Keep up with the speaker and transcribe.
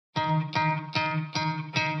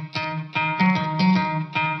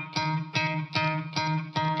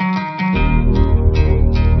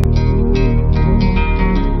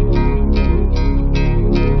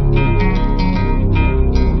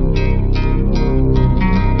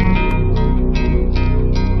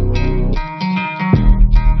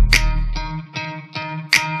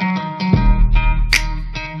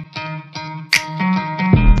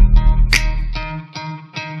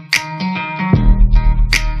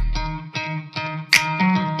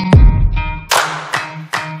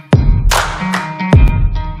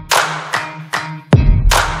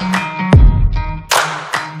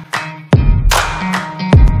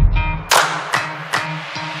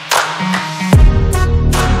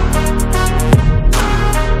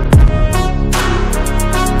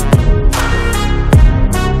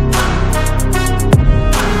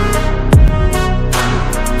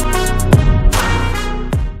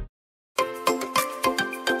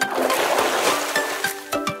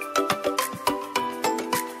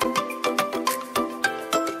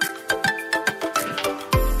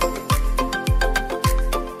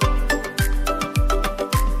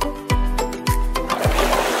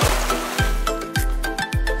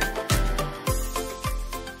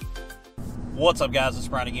What's up, guys? It's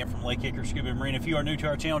Bryan again from LakeHickoryScuba Marina. If you are new to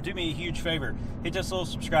our channel, do me a huge favor. Hit this little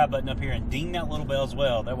subscribe button up here and ding that little bell as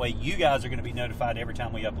well. That way you guys are going to be notified every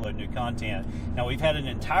time we upload new content. Now, we've had an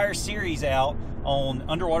entire series out on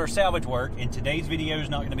underwater salvage work, and today's video is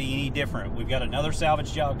not going to be any different. We've got another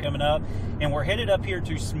salvage job coming up, and we're headed up here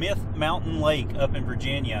to Smith Mountain Lake up in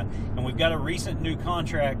Virginia. And we've got a recent new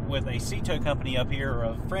contract with a SeaTow company up here, or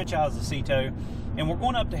a franchise of SeaTow, and we're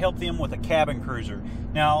going up to help them with a cabin cruiser.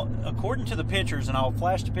 Now, according to the pictures, and I'll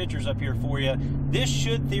flash the pictures up here for you, this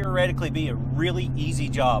should theoretically be a really easy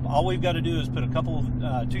job. All we've got to do is put a couple of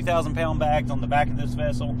 2,000-pound bags on the back of this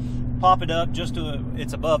vessel, pop it up just to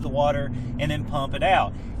it's above the water, and then pump it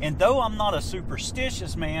out. And though I'm not a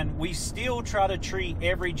superstitious man, we still try to treat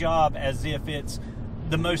every job as if it's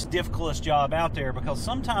the most difficult job out there, because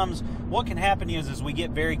sometimes what can happen is we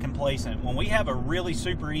get very complacent. When we have a really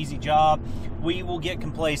super easy job, we will get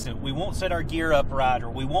complacent. We won't set our gear up right, or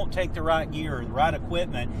we won't take the right gear or the right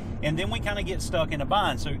equipment, and then we kind of get stuck in a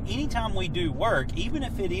bind. So anytime we do work, even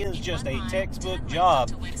if it is just a textbook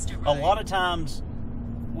job, a lot of times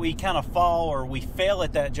we kind of fall or we fail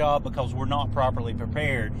at that job because we're not properly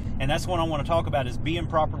prepared. And that's what I want to talk about, is being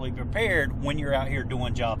properly prepared when you're out here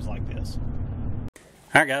doing jobs like this.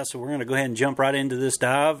 Alright guys, so we're going to go ahead and jump right into this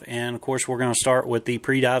dive, and of course we're going to start with the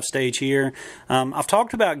pre-dive stage here. I've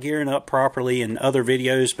talked about gearing up properly in other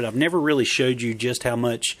videos, but I've never really showed you just how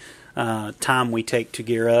much time we take to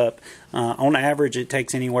gear up. On average, it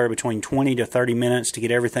takes anywhere between 20 to 30 minutes to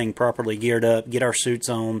get everything properly geared up, get our suits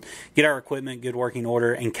on, get our equipment in good working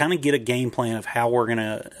order, and kind of get a game plan of how we're going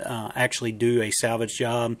to actually do a salvage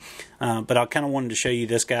job. But I kind of wanted to show you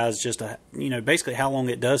this, guys, just basically how long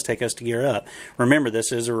it does take us to gear up. Remember,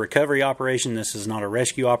 this is a recovery operation. This is not a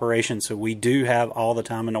rescue operation, so we do have all the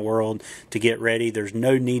time in the world to get ready. There's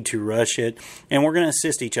no need to rush it, and we're going to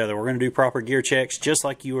assist each other. We're going to do proper gear checks just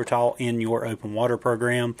like you were taught in your open water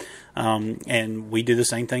program. And we do the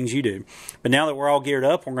same things you do. But now that we're all geared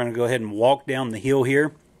up, we're going to go ahead and walk down the hill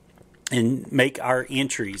here and make our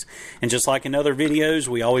entries. And just like in other videos,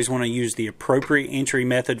 we always want to use the appropriate entry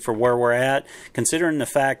method for where we're at, considering the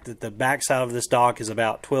fact that the backside of this dock is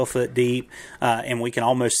about 12 foot deep, and we can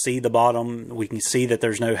almost see the bottom. We can see that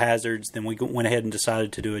there's no hazards. Then we went ahead and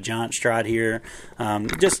decided to do a giant stride here.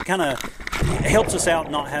 Just kind of helps us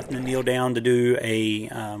out not having to kneel down to do a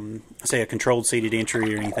say a controlled seated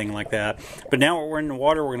entry or anything like that. But now we're in the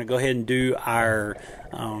water, we're going to go ahead and do our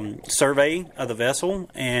survey of the vessel,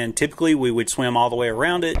 and typically we would swim all the way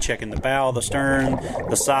around it, checking the bow, the stern,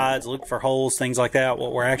 the sides, look for holes, things like that.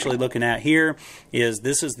 What we're actually looking at here is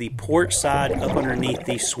this is the port side up underneath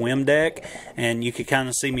the swim deck, and you can kind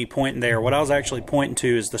of see me pointing there. What I was actually pointing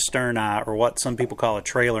to is the stern eye, or what some people call a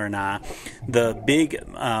trailer eye. The big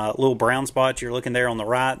little brown spot you're looking there on the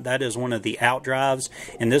right, that is one of the outdrives,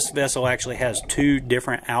 and this vessel actually has two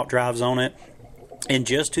different outdrives on it. And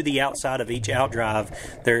just to the outside of each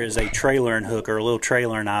outdrive, there is a trailer and hook, or a little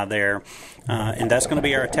trailer and eye there. And that's going to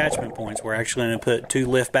be our attachment points. We're actually going to put two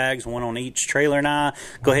lift bags, one on each trailer and eye.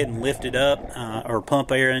 Go ahead and lift it up, or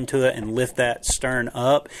pump air into it and lift that stern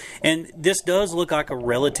up. And this does look like a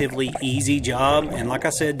relatively easy job. And like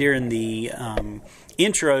I said during the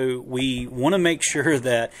intro, we want to make sure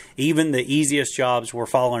that even the easiest jobs, we're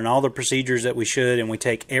following all the procedures that we should, and we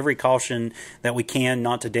take every caution that we can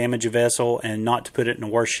not to damage a vessel and not to put it in a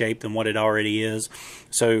worse shape than what it already is.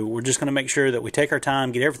 So we're just going to make sure that we take our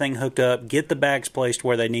time, get everything hooked up, get get the bags placed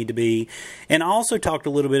where they need to be. And I also talked a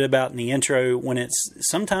little bit about in the intro, when it's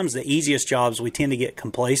sometimes the easiest jobs, we tend to get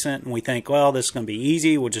complacent and we think, well, this is going to be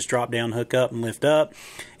easy. We'll just drop down, hook up, and lift up.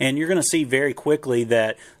 And you're going to see very quickly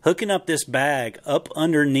that hooking up this bag up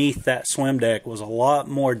underneath that swim deck was a lot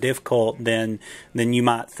more difficult than you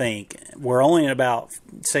might think. We're only in about,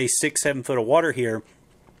 say, 6-7 foot of water here,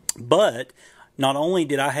 but not only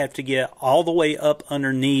did I have to get all the way up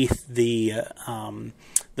underneath the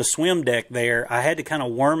swim deck there, I had to kind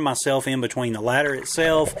of worm myself in between the ladder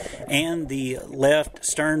itself and the left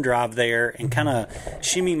stern drive there and kind of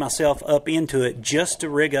shimmy myself up into it just to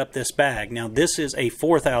rig up this bag. Now, this is a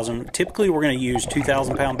 4,000. Typically, we're going to use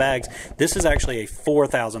 2,000 pound bags. This is actually a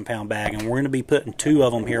 4,000 pound bag, and we're going to be putting 2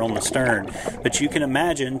 of them here on the stern. But you can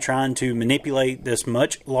imagine trying to manipulate this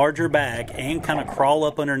much larger bag and kind of crawl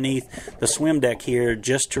up underneath the swim deck here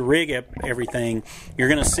just to rig up everything. You're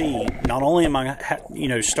going to see, not only am I,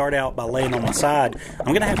 start out by laying on my side,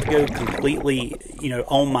 I'm going to have to go completely,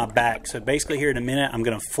 on my back. So basically here in a minute, I'm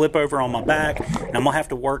going to flip over on my back, and I'm going to have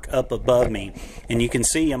to work up above me. And you can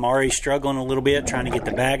see I'm already struggling a little bit, trying to get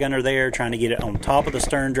the bag under there, trying to get it on top of the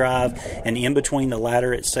stern drive and in between the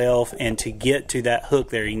ladder itself, and to get to that hook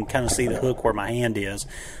there. You can kind of see the hook where my hand is.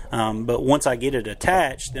 But once I get it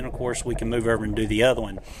attached, then of course we can move over and do the other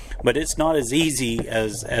one. But it's not as easy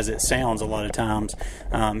as it sounds a lot of times.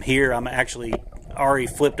 Here I'm actually already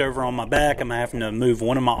flipped over on my back. I'm having to move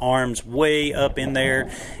one of my arms way up in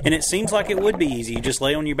there, and it seems like it would be easy. You just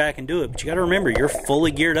lay on your back and do it, but you got to remember, you're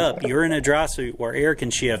fully geared up. You're in a dry suit where air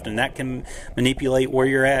can shift, and that can manipulate where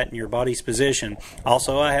you're at in your body's position.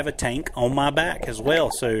 Also, I have a tank on my back as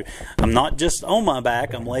well, so I'm not just on my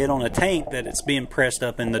back, I'm laying on a tank that it's being pressed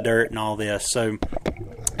up in the dirt and all this. So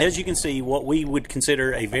as you can see, what we would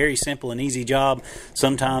consider a very simple and easy job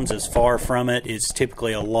sometimes is far from it. It's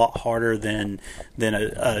typically a lot harder than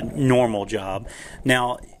a normal job.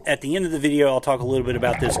 Now, at the end of the video, I'll talk a little bit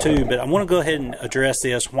about this too, but I want to go ahead and address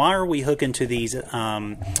this. Why are we hooking to these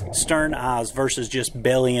stern eyes versus just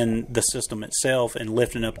bellying the system itself and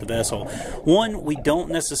lifting up the vessel? One, we don't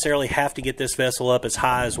necessarily have to get this vessel up as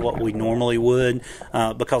high as what we normally would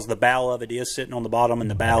because the bow of it is sitting on the bottom and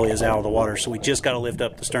the bow is out of the water, so we just got to lift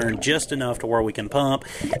up the stern just enough to where we can pump.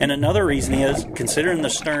 And another reason is, considering the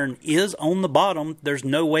stern is on the bottom, there's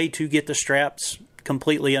no way to get the straps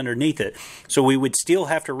completely underneath it. So we would still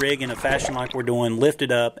have to rig in a fashion like we're doing, lift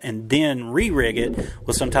it up, and then re-rig it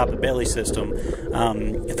with some type of belly system.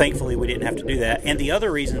 Thankfully, we didn't have to do that. And the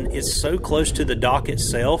other reason is so close to the dock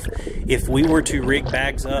itself, if we were to rig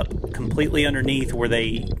bags up completely underneath where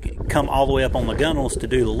they come all the way up on the gunnels to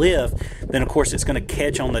do the lift, then of course it's going to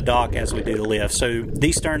catch on the dock as we do the lift. So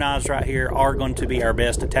these stern eyes right here are going to be our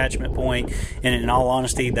best attachment point, and in all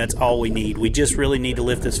honesty, that's all we need. We just really need to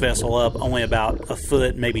lift this vessel up only about a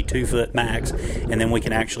foot, maybe 2 foot max, and then we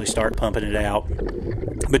can actually start pumping it out.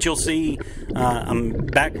 But you'll see I'm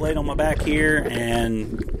back laid on my back here,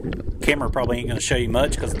 and camera probably ain't going to show you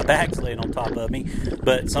much because the bag's laying on top of me,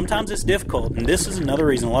 but sometimes it's difficult. And this is another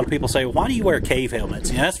reason a lot of people say, why do you wear cave helmets?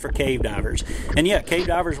 That's for cave divers. And yeah, cave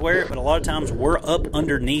divers wear it, but a lot of times we're up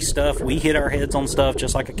underneath stuff. We hit our heads on stuff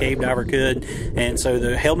just like a cave diver could, and so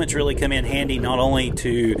the helmets really come in handy not only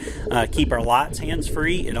to keep our lights hands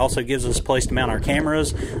free, it also gives us a place to mount our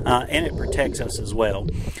cameras, and it protects us as well.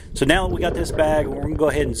 So now that we got this bag, we're going to go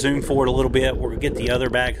ahead and zoom forward a little bit. We're going to get the other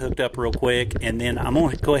bag hooked up real quick, and then I'm going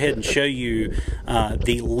to go ahead and show you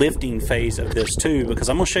the lifting phase of this too, because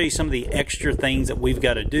I'm going to show you some of the extra things that we've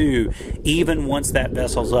got to do even once that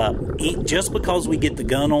vessel's up. Just because we get the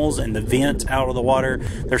gunnels and the vents out of the water,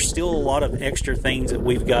 there's still a lot of extra things that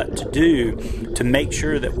we've got to do to make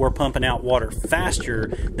sure that we're pumping out water faster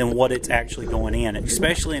than what it's actually going in,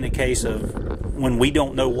 especially in a case of when we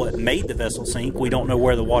don't know what made the vessel sink, we don't know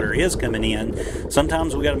where the water is coming in.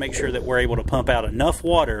 Sometimes we got to make sure that we're able to pump out enough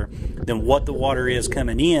water than what the water is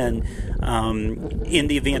coming in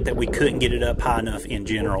the event that we couldn't get it up high enough in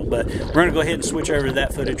general. But we're going to go ahead and switch over to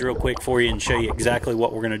that footage real quick for you and show you exactly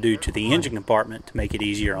what we're going to do to the engine compartment to make it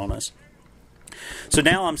easier on us. So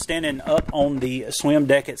now I'm standing up on the swim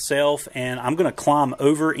deck itself, and I'm going to climb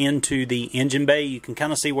over into the engine bay. You can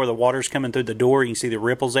kind of see where the water's coming through the door. You can see the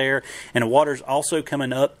ripples there, and the water's also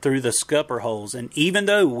coming up through the scupper holes. And even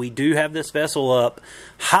though we do have this vessel up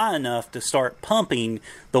high enough to start pumping,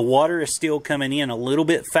 the water is still coming in a little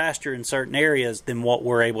bit faster in certain areas than what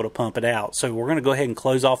we're able to pump it out. So we're going to go ahead and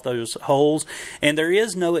close off those holes. And there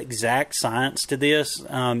is no exact science to this,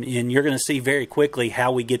 and you're going to see very quickly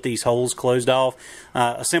how we get these holes closed off.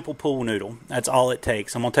 A simple pool noodle. That's all it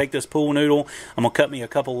takes. I'm going to take this pool noodle, I'm going to cut me a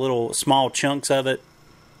couple little small chunks of it,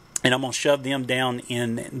 and I'm going to shove them down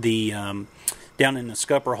in the down in the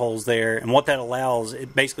scupper holes there, and what that allows,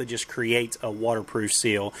 it basically just creates a waterproof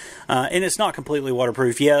seal. And it's not completely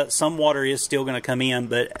waterproof. Yeah, some water is still going to come in,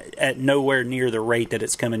 but at nowhere near the rate that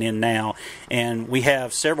it's coming in now. And we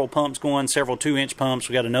have several pumps going, several 2-inch pumps.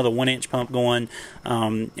 We got another 1-inch pump going.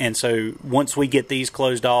 And so once we get these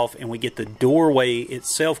closed off and we get the doorway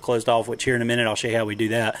itself closed off, which here in a minute I'll show you how we do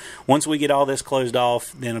that. Once we get all this closed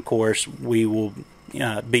off, then of course we will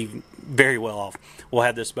be very well off. We'll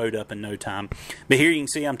have this boat up in no time. But here you can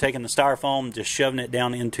see I'm taking the styrofoam, just shoving it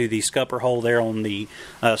down into the scupper hole there on the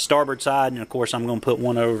starboard side, and of course I'm going to put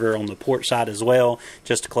one over on the port side as well,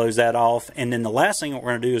 just to close that off. And then the last thing that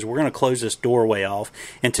we're going to do is we're going to close this doorway off.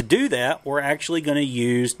 And to do that, we're actually going to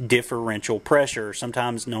use differential pressure,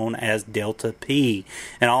 sometimes known as delta P.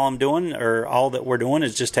 And all that we're doing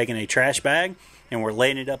is just taking a trash bag, and we're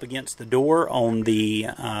laying it up against the door on the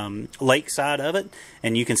lake side of it,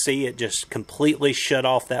 and you can see it just completely shut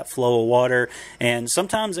off that flow of water. And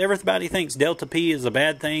sometimes everybody thinks delta P is a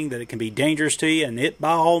bad thing, that it can be dangerous to you, and it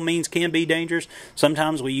by all means can be dangerous.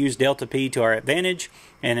 Sometimes we use delta P to our advantage,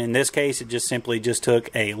 and in this case it just simply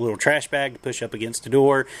took a little trash bag to push up against the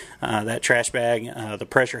door. That trash bag, the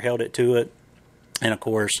pressure held it to it, and of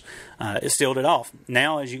course, it sealed it off.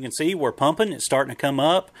 Now, as you can see, we're pumping. It's starting to come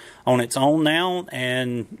up on its own now.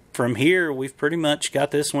 And from here, we've pretty much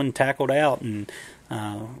got this one tackled out. And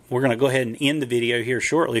we're going to go ahead and end the video here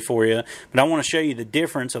shortly for you. But I want to show you the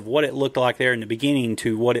difference of what it looked like there in the beginning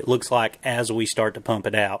to what it looks like as we start to pump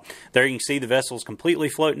it out. There you can see the vessel's completely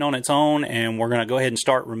floating on its own. And we're going to go ahead and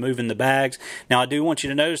start removing the bags. Now, I do want you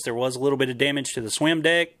to notice there was a little bit of damage to the swim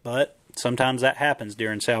deck. But sometimes that happens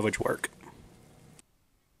during salvage work.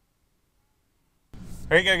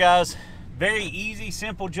 There you go, guys. Very easy,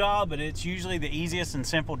 simple job, but it's usually the easiest and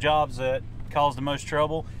simple jobs that cause the most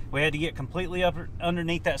trouble. We had to get completely up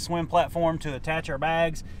underneath that swim platform to attach our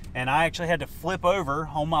bags, and I actually had to flip over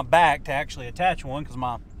on my back to actually attach one because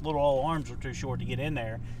my little old arms were too short to get in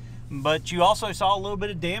there. But you also saw a little bit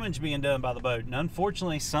of damage being done by the boat, and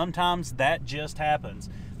unfortunately sometimes that just happens.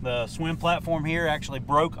 The swim platform here actually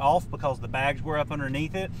broke off because the bags were up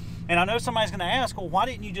underneath it. And I know somebody's going to ask, well, why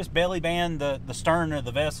didn't you just belly band the stern of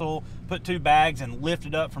the vessel, put 2 bags and lift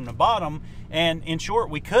it up from the bottom? And in short,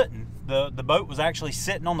 we couldn't. The boat was actually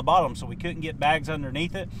sitting on the bottom, so we couldn't get bags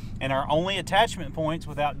underneath it. And our only attachment points,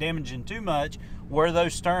 without damaging too much, were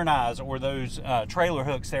those stern eyes or those trailer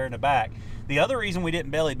hooks there in the back. The other reason we didn't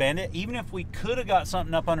belly band it, even if we could have got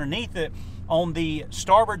something up underneath it, on the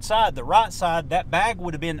starboard side, the right side, that bag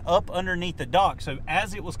would have been up underneath the dock. So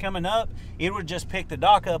as it was coming up, it would just pick the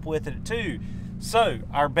dock up with it too. So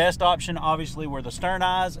our best option obviously were the stern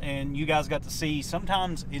eyes, and you guys got to see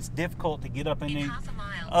sometimes it's difficult to get up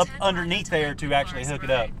underneath there to actually hook it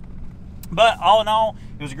up. But all in all,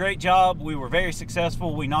 it was a great job. We were very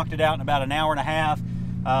successful. We knocked it out in about an hour and a half.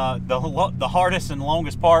 The hardest and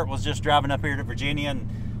longest part was just driving up here to Virginia, and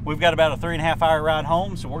we've got about a 3.5 hour ride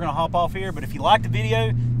home, so we're going to hop off here. But if you liked the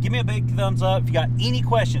video, give me a big thumbs up. If you got any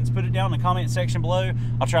questions, put it down in the comment section below.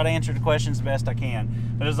 I'll try to answer the questions the best I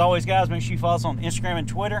can. But as always, guys, make sure you follow us on Instagram and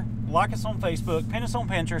Twitter, like us on Facebook, pin us on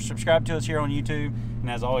Pinterest, subscribe to us here on YouTube. And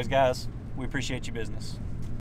as always, guys, we appreciate your business.